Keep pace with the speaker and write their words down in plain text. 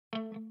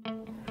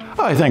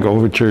I think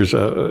Overture's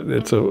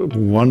it's a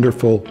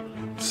wonderful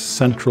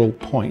central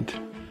point,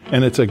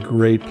 and it's a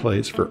great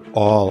place for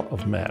all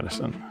of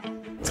Madison.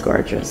 It's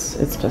gorgeous.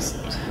 It's just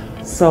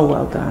so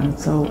well done.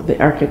 So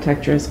the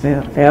architecture is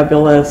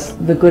fabulous.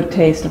 The good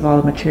taste of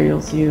all the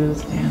materials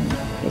used and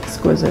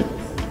exquisite.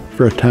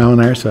 For a town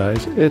our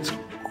size, it's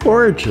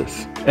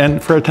gorgeous.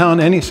 And for a town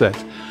any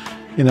size,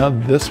 you know,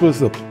 this was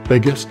the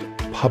biggest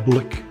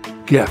public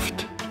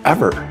gift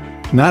ever.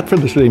 Not for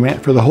the city,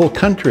 for the whole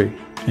country.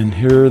 And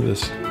here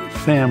this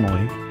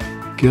family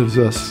gives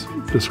us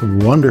this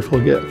wonderful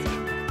gift.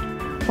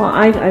 Well,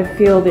 I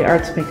feel the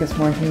arts make us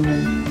more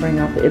human. The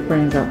arts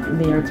bring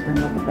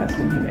out the best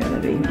in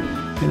humanity.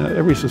 You know,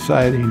 every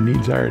society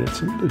needs art.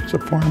 It's a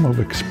form of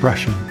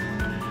expression.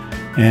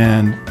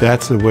 And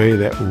that's the way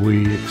that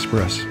we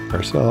express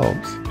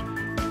ourselves.